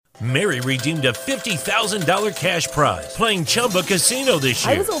Mary redeemed a $50,000 cash prize playing Chumba Casino this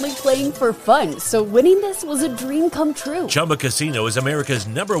year. I was only playing for fun, so winning this was a dream come true. Chumba Casino is America's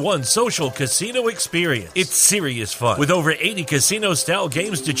 #1 social casino experience. It's serious fun. With over 80 casino-style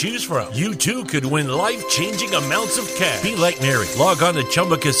games to choose from, you too could win life-changing amounts of cash. Be like Mary. Log on to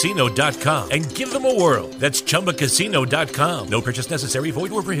ChumbaCasino.com and give them a whirl. That's ChumbaCasino.com. No purchase necessary.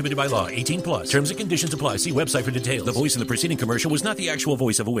 Void where prohibited by law. 18+. Terms and conditions apply. See website for details. The voice in the preceding commercial was not the actual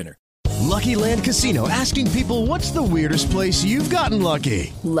voice of a winner. Lucky Land Casino, asking people, what's the weirdest place you've gotten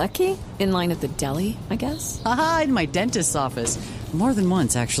lucky? Lucky? In line at the deli, I guess? Aha, in my dentist's office. More than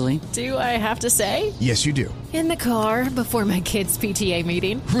once, actually. Do I have to say? Yes, you do. In the car before my kids' PTA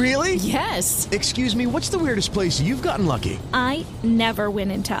meeting. Really? Yes. Excuse me, what's the weirdest place you've gotten lucky? I never win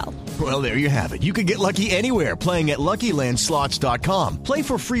and tell. Well, there you have it. You can get lucky anywhere, playing at LuckyLandSlots.com. Play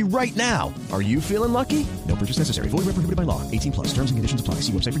for free right now. Are you feeling lucky? No purchase necessary. Void where prohibited by law. 18+. Terms and conditions apply.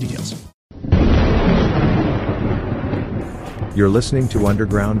 See website for details. You're listening to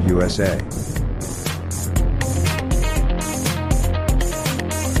Underground USA.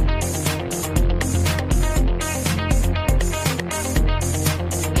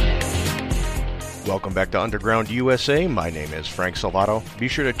 Welcome back to Underground USA. My name is Frank Salvato. Be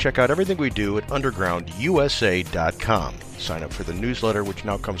sure to check out everything we do at undergroundusa.com. Sign up for the newsletter, which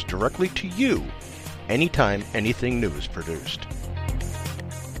now comes directly to you anytime anything new is produced.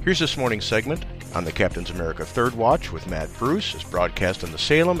 Here's this morning's segment on the Captain's America Third Watch with Matt Bruce. Is broadcast on the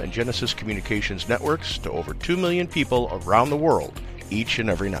Salem and Genesis Communications networks to over 2 million people around the world each and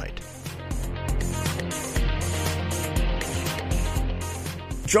every night.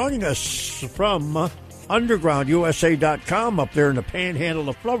 Joining us from undergroundusa.com up there in the panhandle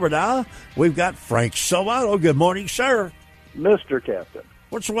of Florida, we've got Frank Salvato. Good morning, sir. Mr. Captain.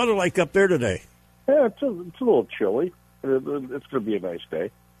 What's the weather like up there today? Yeah, it's a little chilly. It's going to be a nice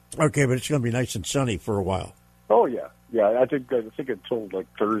day. Okay, but it's going to be nice and sunny for a while. Oh, yeah. Yeah, I think until like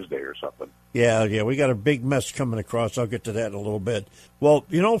Thursday or something. Yeah, we got a big mess coming across. I'll get to that in a little bit. Well,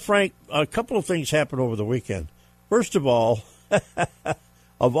 Frank, a couple of things happened over the weekend. First of all,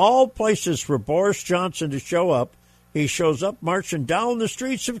 of all places for Boris Johnson to show up, he shows up marching down the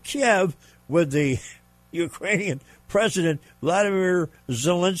streets of Kiev with the Ukrainian President Vladimir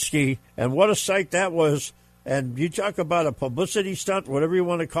Zelensky, and what a sight that was. And you talk about a publicity stunt, whatever you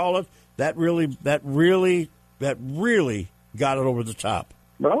want to call it, that really got it over the top.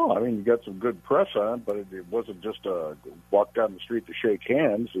 Well, I mean, you got some good press on it, but it wasn't just a walk down the street to shake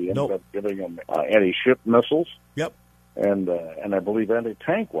hands. He ended up giving them anti-ship missiles. Yep. And I believe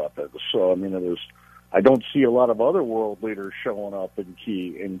anti-tank weapons. So, I mean, I don't see a lot of other world leaders showing up in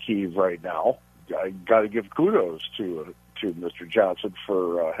Kyiv right now. I got to give kudos to Mr. Johnson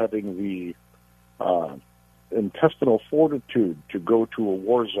for having the intestinal fortitude to go to a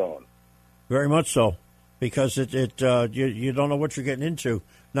war zone. Very much so, because you don't know what you're getting into.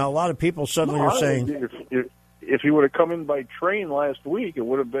 Now, a lot of people suddenly are saying, if he would have come in by train last week, it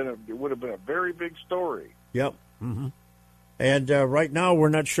would have been a very big story. Yep. Mm-hmm. And right now, we're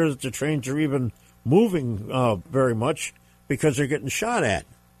not sure that the trains are even moving very much because they're getting shot at.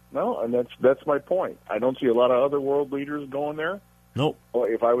 No, and that's my point. I don't see a lot of other world leaders going there. Nope. Well,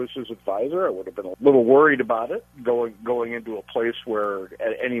 if I was his advisor, I would have been a little worried about it, going into a place where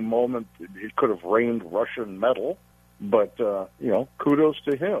at any moment it could have rained Russian metal. But, kudos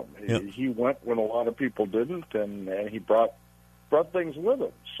to him. Yep. He went when a lot of people didn't, and he brought things with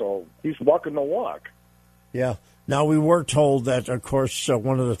him. So he's walking the walk. Yeah. Now, we were told that, of course,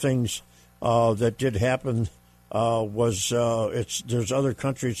 one of the things that did happen was there's other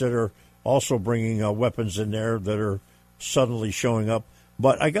countries that are also bringing weapons in there that are suddenly showing up.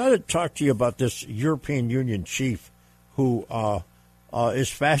 But I got to talk to you about this European Union chief who is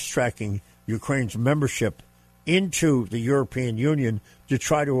fast-tracking Ukraine's membership into the European Union to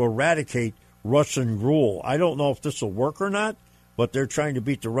try to eradicate Russian rule. I don't know if this will work or not, but they're trying to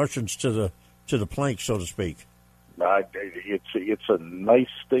beat the Russians to the plank, so to speak. It's a nice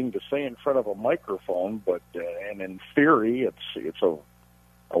thing to say in front of a microphone, but and in theory, it's a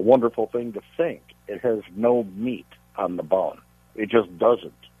wonderful thing to think. It has no meat on the bone. It just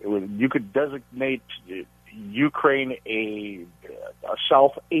doesn't. You could designate Ukraine a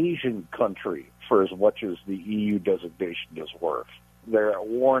South Asian country for as much as the EU designation is worth. They're at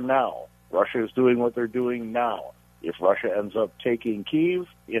war now. Russia is doing what they're doing now. If Russia ends up taking Kyiv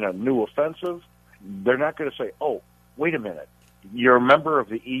in a new offensive, they're not going to say, oh, wait a minute, you're a member of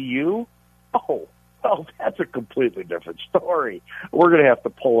the EU? Oh, well, that's a completely different story. We're going to have to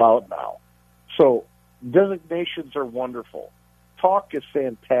pull out now. So designations are wonderful. Talk is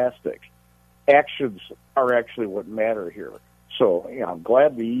fantastic. Actions are actually what matter here. So I'm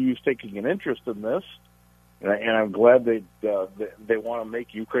glad the EU's taking an interest in this, and I'm glad they want to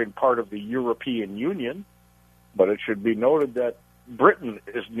make Ukraine part of the European Union. But it should be noted that Britain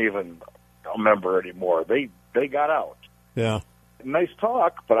isn't even a member anymore. They got out. Yeah. Nice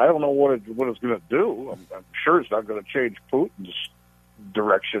talk, but I don't know what it's going to do. I'm sure it's not going to change Putin's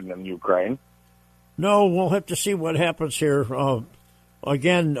direction in Ukraine. No, we'll have to see what happens here.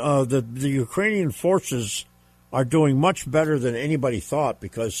 Again, the Ukrainian forces are doing much better than anybody thought,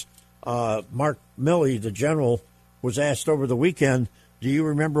 because Mark Milley, the general, was asked over the weekend, do you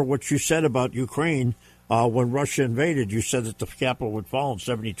remember what you said about Ukraine when Russia invaded? You said that the capital would fall in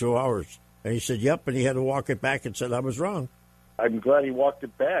 72 hours. And he said, yep, and he had to walk it back and said, I was wrong. I'm glad he walked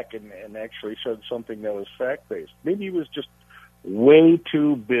it back and actually said something that was fact-based. Maybe he was just way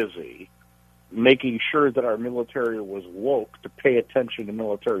too busy making sure that our military was woke to pay attention to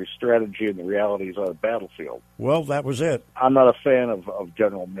military strategy and the realities on the battlefield. Well, that was it. I'm not a fan of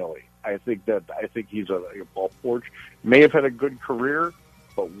General Milley. I think he's a ball forge. May have had a good career,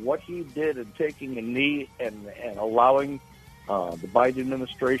 but what he did in taking a knee and allowing the Biden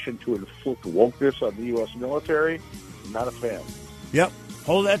administration to inflict wokeness on the U.S. military, not a fan. Yep.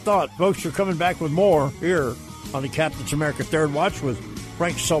 Hold that thought. Folks, are coming back with more here on the Captain's America Third Watch with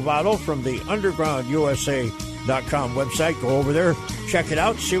Frank Salvato from the UndergroundUSA.com website. Go over there, check it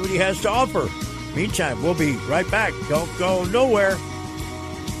out, see what he has to offer. Meantime, we'll be right back. Don't go nowhere.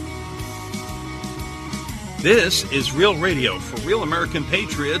 This is Real Radio for real American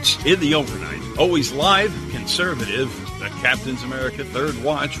patriots in the overnight. Always live, conservative, the Captain's America Third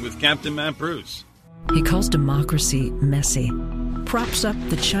Watch with Captain Matt Bruce. He calls democracy messy, props up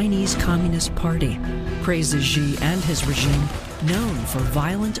the Chinese Communist Party, praises Xi and his regime, known for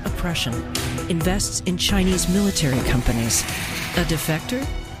violent oppression, invests in Chinese military companies. A defector?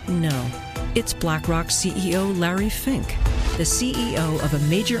 No. It's BlackRock CEO Larry Fink, the CEO of a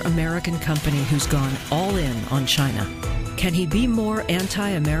major American company who's gone all in on China. Can he be more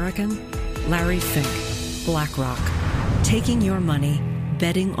anti-American? Larry Fink, BlackRock, taking your money,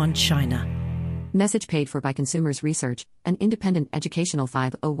 betting on China. Message paid for by Consumers Research, an independent educational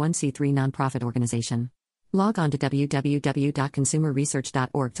 501c3 nonprofit organization. Log on to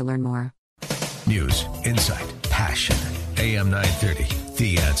www.consumerresearch.org to learn more. News, insight, passion. AM 930,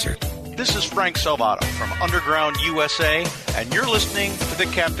 The Answer. This is Frank Salvato from Underground USA, and you're listening to the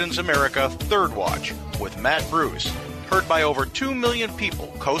Captain's America Third Watch with Matt Bruce. Heard by over 2 million people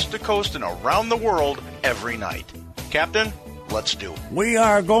coast to coast and around the world every night. Captain, let's do it. We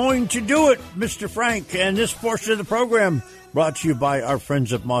are going to do it, Mr. Frank, and this portion of the program brought to you by our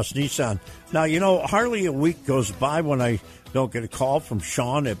friends at Moss Nissan. Now, hardly a week goes by when I don't get a call from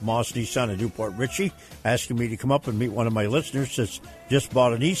Sean at Moss Nissan in Newport Richey asking me to come up and meet one of my listeners that's just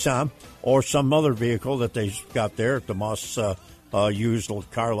bought a Nissan or some other vehicle that they got there at the Moss used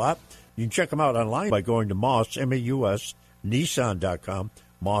car lot. You can check them out online by going to Moss, M-A-U-S, Nissan.com,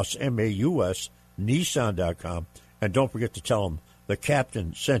 Moss, M-A-U-S, Nissan.com. And don't forget to tell them the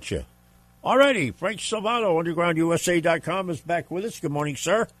captain sent you. All righty, Frank Salvato, UndergroundUSA.com is back with us. Good morning,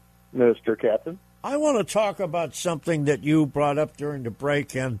 sir. Mr. Captain. I want to talk about something that you brought up during the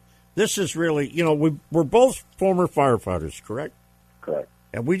break, and this is really, we're both former firefighters, correct? Correct.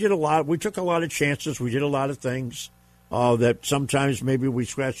 And we did a lot. We took a lot of chances. We did a lot of things that sometimes maybe we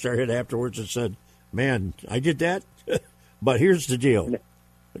scratched our head afterwards and said, man, I did that. But here's the deal.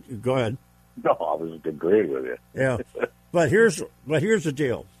 Go ahead. No, I was agreeing with you. Yeah. But here's the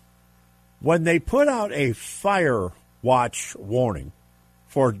deal. When they put out a fire watch warning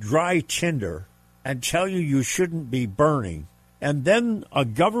for dry tinder and tell you shouldn't be burning, and then a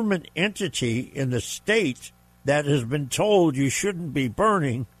government entity in the state that has been told you shouldn't be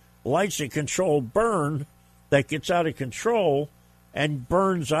burning lights a controlled burn that gets out of control and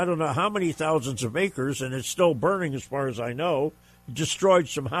burns I don't know how many thousands of acres, and it's still burning as far as I know, destroyed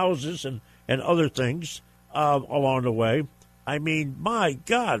some houses and other things along the way. I mean, my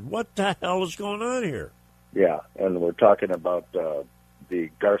God, what the hell is going on here? Yeah, and we're talking about the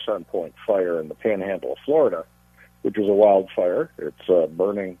Garcon Point fire in the Panhandle of Florida, which is a wildfire. It's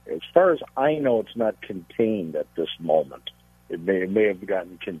burning. As far as I know, it's not contained at this moment. It may have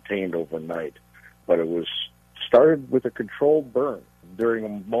gotten contained overnight, but it was started with a controlled burn during a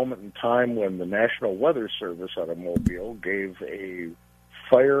moment in time when the National Weather Service out of Mobile gave a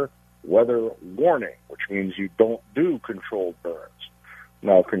fire weather warning, which means you don't do controlled burns.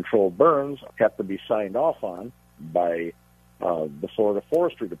 Now, controlled burns have to be signed off on by the Florida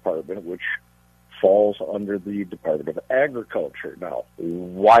Forestry Department, which falls under the Department of Agriculture. Now,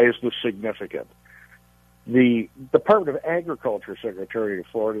 why is this significant? The Department of Agriculture Secretary of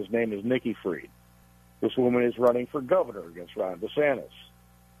Florida's name is Nikki Fried. This woman is running for governor against Ron DeSantis.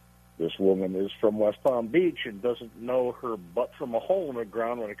 This woman is from West Palm Beach and doesn't know her butt from a hole in the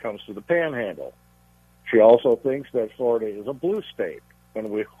ground when it comes to the Panhandle. She also thinks that Florida is a blue state, when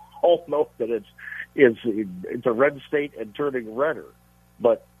we all know that it's a red state and turning redder.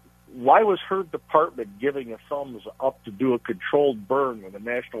 But why was her department giving a thumbs up to do a controlled burn when the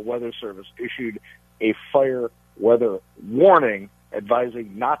National Weather Service issued a fire weather warning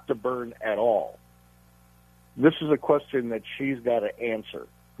advising not to burn at all? This is a question that she's got to answer.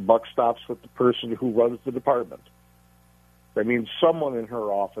 The buck stops with the person who runs the department. That means someone in her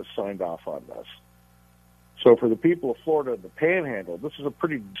office signed off on this. So for the people of Florida and the Panhandle, this is a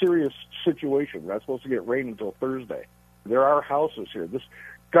pretty serious situation. We're not supposed to get rain until Thursday. There are houses here. This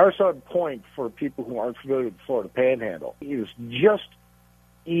Garcon Point, for people who aren't familiar with the Florida Panhandle, is just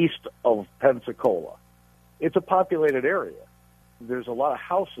east of Pensacola. It's a populated area. There's a lot of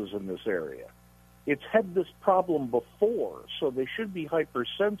houses in this area. It's had this problem before, so they should be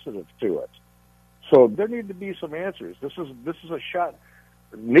hypersensitive to it. So there need to be some answers. This is a shot.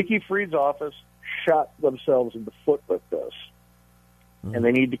 Nikki Fried's office shot themselves in the foot with this, and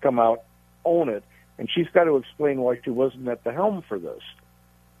they need to come out, own it, and she's got to explain why she wasn't at the helm for this.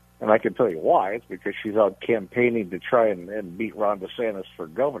 And I can tell you why. It's because she's out campaigning to try and beat Ron DeSantis for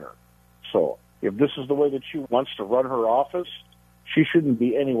governor. So if this is the way that she wants to run her office, she shouldn't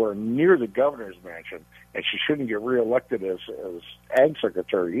be anywhere near the governor's mansion, and she shouldn't get reelected as ag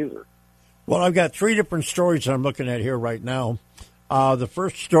secretary either. Well, I've got three different stories I'm looking at here right now. The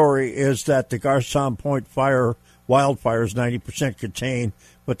first story is that the Garcon Point wildfire is 90% contained,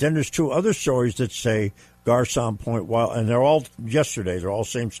 but then there's two other stories that say Garcon Point and they're all yesterday. They're all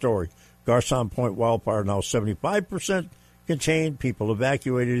same story. Garcon Point wildfire now 75% contained, people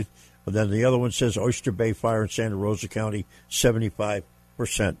evacuated. But then the other one says Oyster Bay fire in Santa Rosa County 75%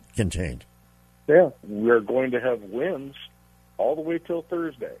 contained. Yeah, we're going to have winds all the way till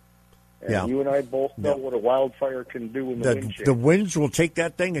Thursday. And you and I both know what a wildfire can do in the wind change. The winds will take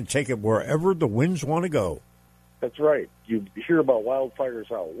that thing and take it wherever the winds want to go. That's right. You hear about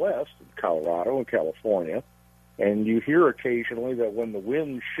wildfires out west in Colorado and California, and you hear occasionally that when the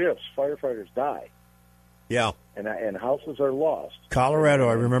wind shifts, firefighters die. Yeah. And houses are lost. Colorado,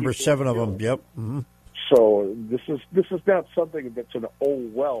 I remember 7 of them. Yep. Mm-hmm. So this is not something that's an, oh,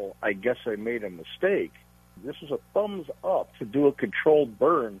 well, I guess I made a mistake. This is a thumbs up to do a controlled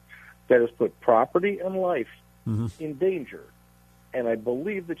burn that has put property and life in danger. And I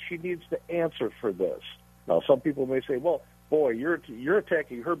believe that she needs to answer for this. Now, some people may say, well, boy, you're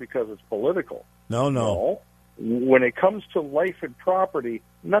attacking her because it's political. No. When it comes to life and property,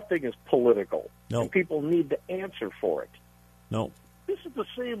 nothing is political. No. And people need to answer for it. No. This is the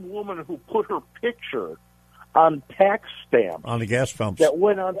same woman who put her picture on tax stamps. On the gas pumps. That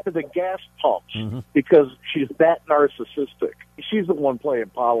went onto the gas pumps because she's that narcissistic. She's the one playing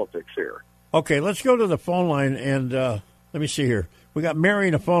politics here. Okay, let's go to the phone line, and let me see here. We got Mary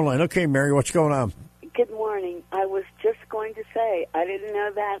on the phone line. Okay, Mary, what's going on? Good morning. I was just going to say, I didn't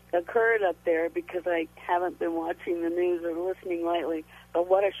know that occurred up there because I haven't been watching the news or listening lately, but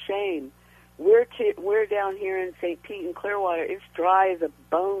what a shame. We're down here in St. Pete and Clearwater. It's dry as a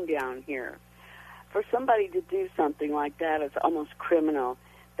bone down here. For somebody to do something like that is almost criminal.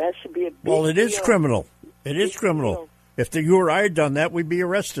 That should be a big deal. Well, it is criminal. It is criminal. If you or I had done that, we'd be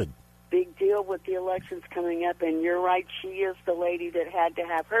arrested. Big deal with the elections coming up, and you're right, she is the lady that had to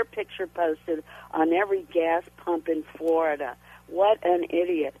have her picture posted on every gas pump in Florida. What an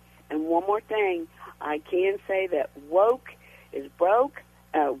idiot. And one more thing, I can say that woke is broke,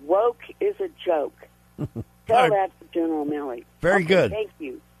 woke is a joke. Tell that to General Milley. Very good. Thank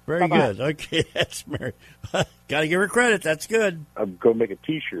you. Very good. Okay, that's Mary. Got to give her credit. That's good. I'm going to make a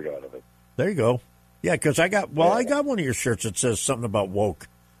T-shirt out of it. There you go. Yeah, because I got one of your shirts that says something about woke.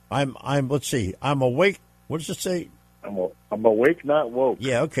 Let's see, I'm awake. What does it say? I'm awake, not woke.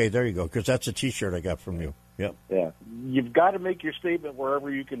 Yeah, okay, there you go, because that's a T-shirt I got from you. Yep. Yeah, you've got to make your statement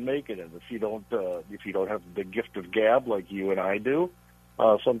wherever you can make it, and if you don't have the gift of gab like you and I do,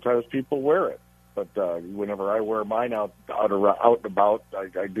 sometimes people wear it. But whenever I wear mine out and about,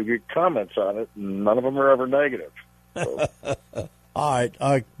 I do get comments on it, and none of them are ever negative. So. All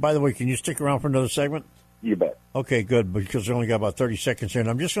right. By the way, can you stick around for another segment? You bet. Okay, good, because we only got about 30 seconds here, and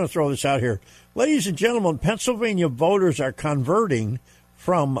I'm just going to throw this out here. Ladies and gentlemen, Pennsylvania voters are converting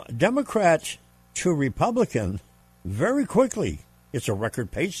from Democrat to Republican very quickly. It's a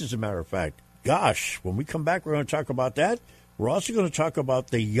record pace, as a matter of fact. Gosh, when we come back, we're going to talk about that. We're also going to talk about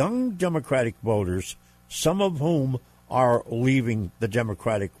the young Democratic voters, some of whom are leaving the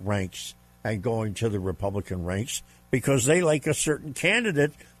Democratic ranks and going to the Republican ranks because they like a certain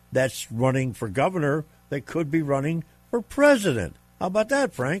candidate that's running for governor that could be running for president. How about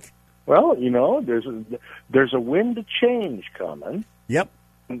that, Frank? Well, there's a wind of change coming. Yep.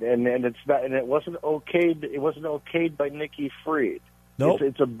 And it's not, and it wasn't okayed. It wasn't okayed by Nikki Fried. Nope.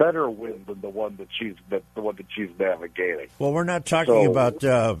 It's a better wind than the one that she's navigating. Well, we're not talking about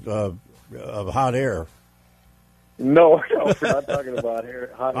hot air. No, we're not talking about hot air.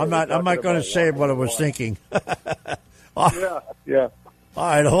 I'm not going to say what I was thinking. Yeah. All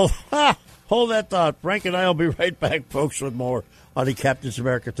right, hold that thought. Frank and I will be right back, folks, with more on the Captain's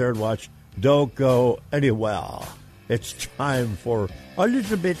America Third Watch. Don't go anywhere. It's time for a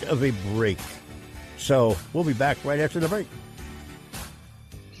little bit of a break. So we'll be back right after the break.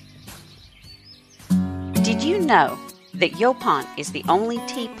 Did you know that Yaupon is the only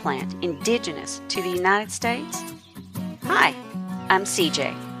tea plant indigenous to the United States? Hi, I'm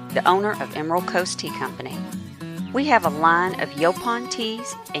CJ, the owner of Emerald Coast Tea Company. We have a line of Yaupon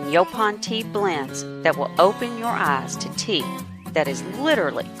teas and Yaupon tea blends that will open your eyes to tea that is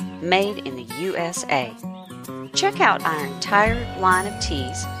literally made in the USA. Check out our entire line of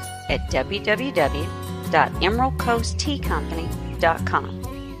teas at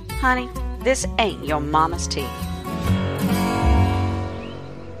www.emeraldcoastteacompany.com. Honey, this ain't your mama's tea.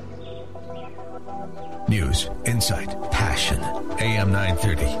 News, insight, passion. AM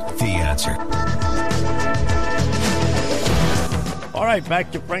 930, The Answer. All right,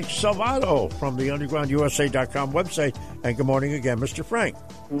 back to Frank Salvato from the UndergroundUSA.com website. And good morning again, Mr. Frank.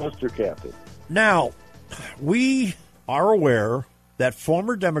 Mr. Captain. Now, we are aware that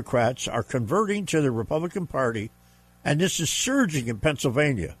former Democrats are converting to the Republican Party, and this is surging in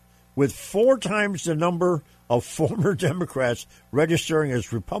Pennsylvania, with 4 times the number of former Democrats registering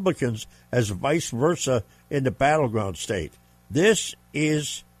as Republicans as vice versa in the battleground state. This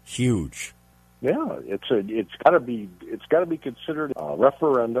is huge. Yeah, it's got to be considered a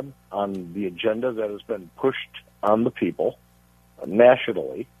referendum on the agenda that has been pushed on the people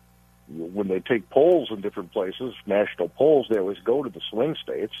nationally. When they take polls in different places, national polls, they always go to the swing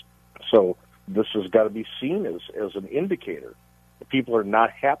states. So this has got to be seen as an indicator. The people are not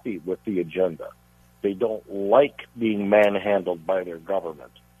happy with the agenda. They don't like being manhandled by their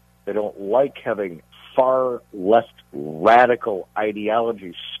government. They don't like having far left radical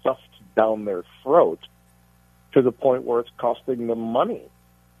ideology stuffed down their throat to the point where it's costing them money.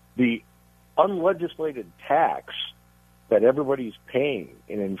 The unlegislated tax that everybody's paying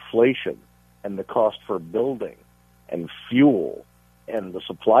in inflation and the cost for building and fuel and the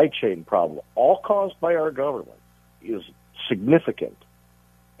supply chain problem, all caused by our government, is significant.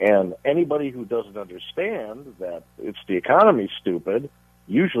 And anybody who doesn't understand that it's the economy, stupid,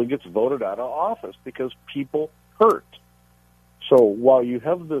 usually gets voted out of office because people hurt. So while you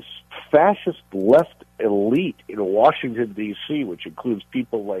have this fascist left elite in Washington, D.C., which includes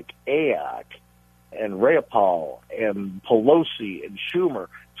people like Ayak and Rayapal and Pelosi and Schumer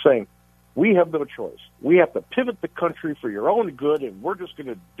saying, we have no choice. We have to pivot the country for your own good, and we're just going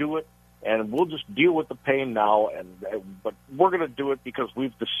to do it, and we'll just deal with the pain now, but we're going to do it because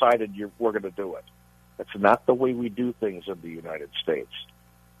we've decided we're going to do it. That's not the way we do things in the United States,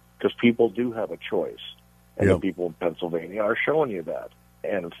 because people do have a choice, and the people in Pennsylvania are showing you that.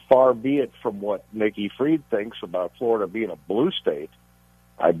 And far be it from what Nikki Fried thinks about Florida being a blue state,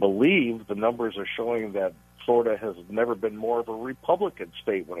 I believe the numbers are showing that Florida has never been more of a Republican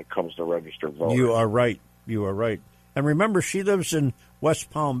state when it comes to registered voters. You are right. And remember, she lives in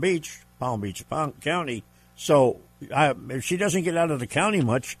West Palm Beach County. So if she doesn't get out of the county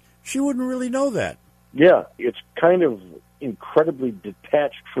much, she wouldn't really know that. Yeah, it's kind of incredibly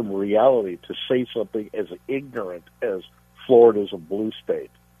detached from reality to say something as ignorant as Florida's a blue state,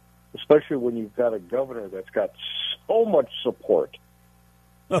 especially when you've got a governor that's got so much support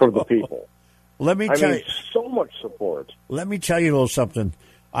for the people. Let me tell you, so much support. Let me tell you a little something.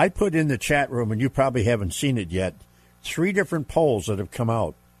 I put in the chat room, and you probably haven't seen it yet, 3 different polls that have come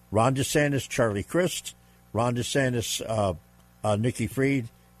out. Ron DeSantis, Charlie Crist, Ron DeSantis, Nikki Fried,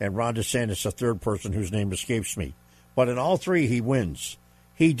 and Ron DeSantis, a third person whose name escapes me. But in all 3, he wins.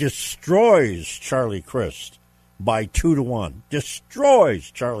 He destroys Charlie Crist by 2-1.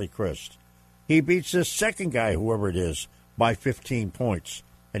 Destroys Charlie Crist. He beats this second guy, whoever it is, by 15 points.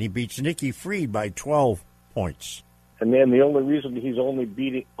 And he beats Nikki Fried by 12 points. And then the only reason he's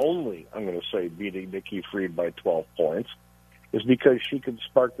beating Nikki Fried by 12 points is because she could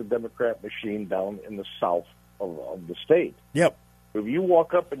spark the Democrat machine down in the south of the state. Yep. If you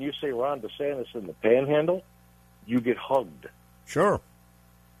walk up and you say Ron DeSantis in the Panhandle, you get hugged. Sure.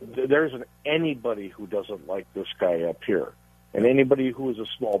 There isn't anybody who doesn't like this guy up here. And anybody who is a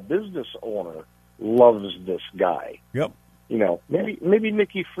small business owner loves this guy. Yep. You know, maybe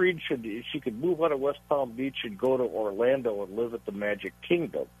Nikki Fried she could move out of West Palm Beach and go to Orlando and live at the Magic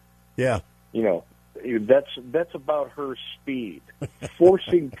Kingdom. Yeah. You know, that's about her speed,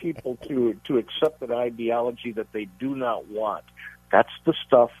 forcing people to accept an ideology that they do not want. That's the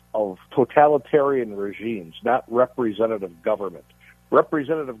stuff of totalitarian regimes, not representative government.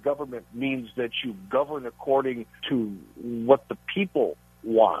 Representative government means that you govern according to what the people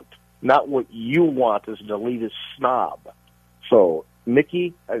want, not what you want as an elitist snob. So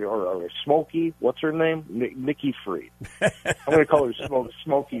Nikki, or Smokey, what's her name? Nikki Fried. I'm going to call her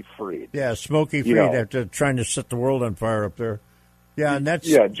Smokey Fried. Yeah, Smokey Fried, after trying to set the world on fire up there. Yeah, and that's...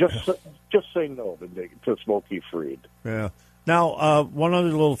 Yeah, just say no to Smokey Fried. Yeah. Now, one other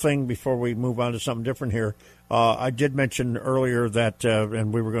little thing before we move on to something different here. I did mention earlier that,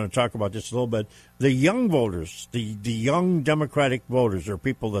 and we were going to talk about this a little bit, the young voters, the young Democratic voters, or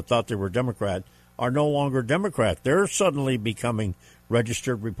people that thought they were Democrat, are no longer Democrat. They're suddenly becoming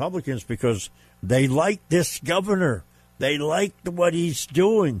registered Republicans because they like this governor. They like what he's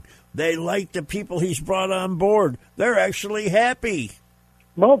doing. They like the people he's brought on board. They're actually happy.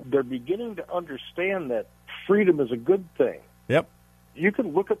 Well, they're beginning to understand that freedom is a good thing. Yep. You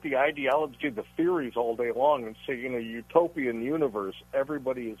can look at the ideology, the theories all day long and say, utopian universe,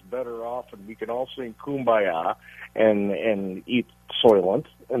 everybody is better off and we can all sing Kumbaya and eat Soylent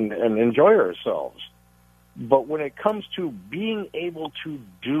and enjoy ourselves. But when it comes to being able to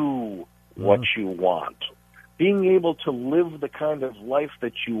do what you want, being able to live the kind of life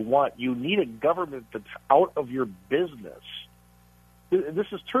that you want, you need a government that's out of your business. This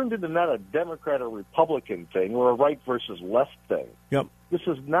has turned into not a Democrat or Republican thing or a right versus left thing. Yep. This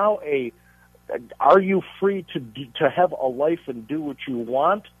is now are you free to have a life and do what you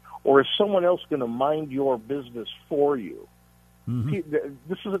want, or is someone else going to mind your business for you? Mm-hmm.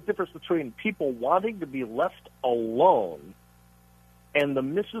 This is a difference between people wanting to be left alone and the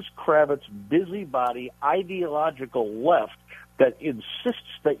Mrs. Kravitz busybody ideological left that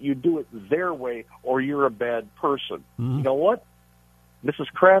insists that you do it their way or you're a bad person. Mm-hmm. You know what?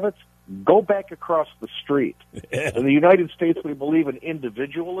 Mrs. Kravitz, go back across the street. In the United States, we believe in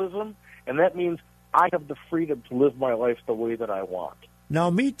individualism, and that means I have the freedom to live my life the way that I want.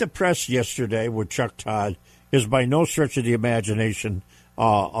 Now, Meet the Press yesterday with Chuck Todd is by no stretch of the imagination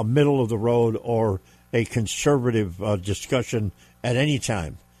a middle-of-the-road or a conservative discussion at any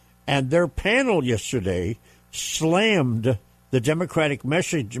time. And their panel yesterday slammed the Democratic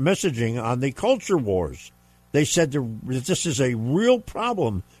messaging on the culture wars. They said that this is a real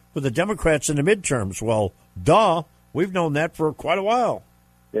problem for the Democrats in the midterms. Well, duh. We've known that for quite a while.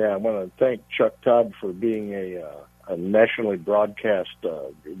 Yeah, I want to thank Chuck Todd for being a nationally broadcast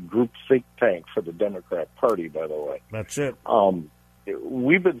group think tank for the Democrat Party, by the way. That's it.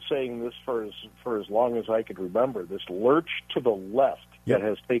 We've been saying this for as long as I can remember, this lurch to the left that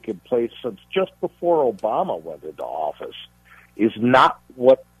has taken place since just before Obama went into office is not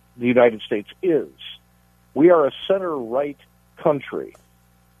what the United States is. We are a center-right country.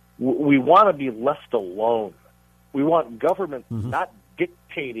 We want to be left alone. We want government not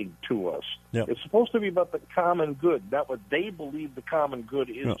dictating to us. Yep. It's supposed to be about the common good, not what they believe the common good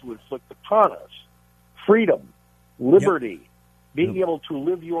is to inflict upon us. Freedom, liberty, being able to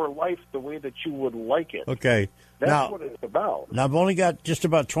live your life the way that you would like it. Okay. That's what it's about. Now, I've only got just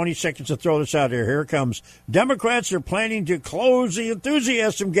about 20 seconds to throw this out here. Here it comes. Democrats are planning to close the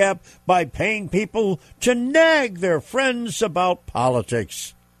enthusiasm gap by paying people to nag their friends about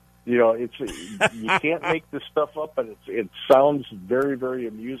politics. You know, you can't make this stuff up, and it sounds very, very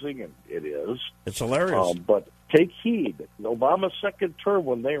amusing, and it is. It's hilarious. But take heed. In Obama's second term,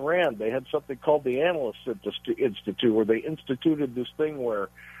 when they ran, they had something called the Analyst Institute, where they instituted this thing where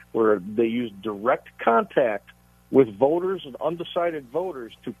they used direct contact with voters and undecided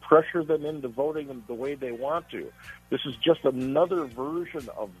voters to pressure them into voting in the way they want to. This is just another version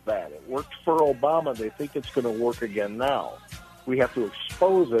of that. It worked for Obama. They think it's going to work again now. We have to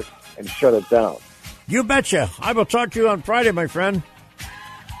expose it and shut it down. You betcha. I will talk to you on Friday, my friend.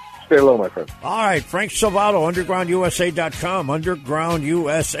 Stay low, my friend. All right, Frank Salvato, undergroundusa.com,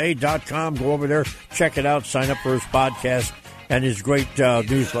 undergroundusa.com. Go over there, check it out, sign up for his podcast and his great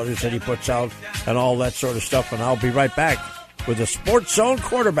newsletters that he puts out and all that sort of stuff. And I'll be right back with the Sports Zone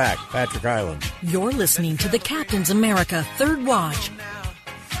quarterback, Patrick Hyland. You're listening to the Captain's America Third Watch.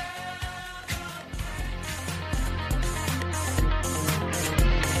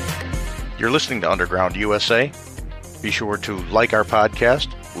 You're listening to Underground USA. Be sure to like our podcast,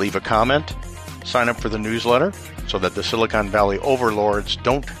 leave a comment, sign up for the newsletter so that the Silicon Valley overlords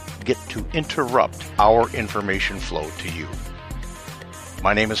don't get to interrupt our information flow to you.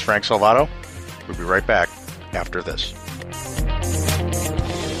 My name is Frank Salvato. We'll be right back after this.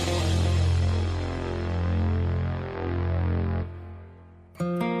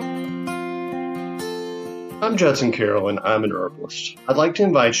 I'm Judson Carroll, and I'm an herbalist. I'd like to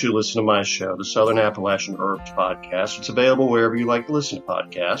invite you to listen to my show, the Southern Appalachian Herbs Podcast. It's available wherever you like to listen to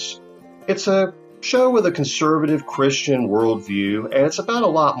podcasts. It's a show with a conservative Christian worldview, and it's about a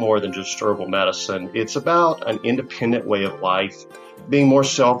lot more than just herbal medicine. It's about an independent way of life, being more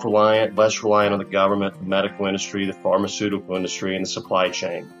self-reliant, less reliant on the government, the medical industry, the pharmaceutical industry, and the supply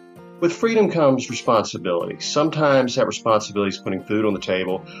chain. With freedom comes responsibility. Sometimes that responsibility is putting food on the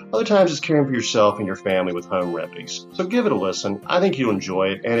table. Other times it's caring for yourself and your family with home remedies. So give it a listen. I think you'll enjoy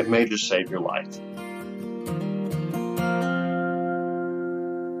it, and it may just save your life.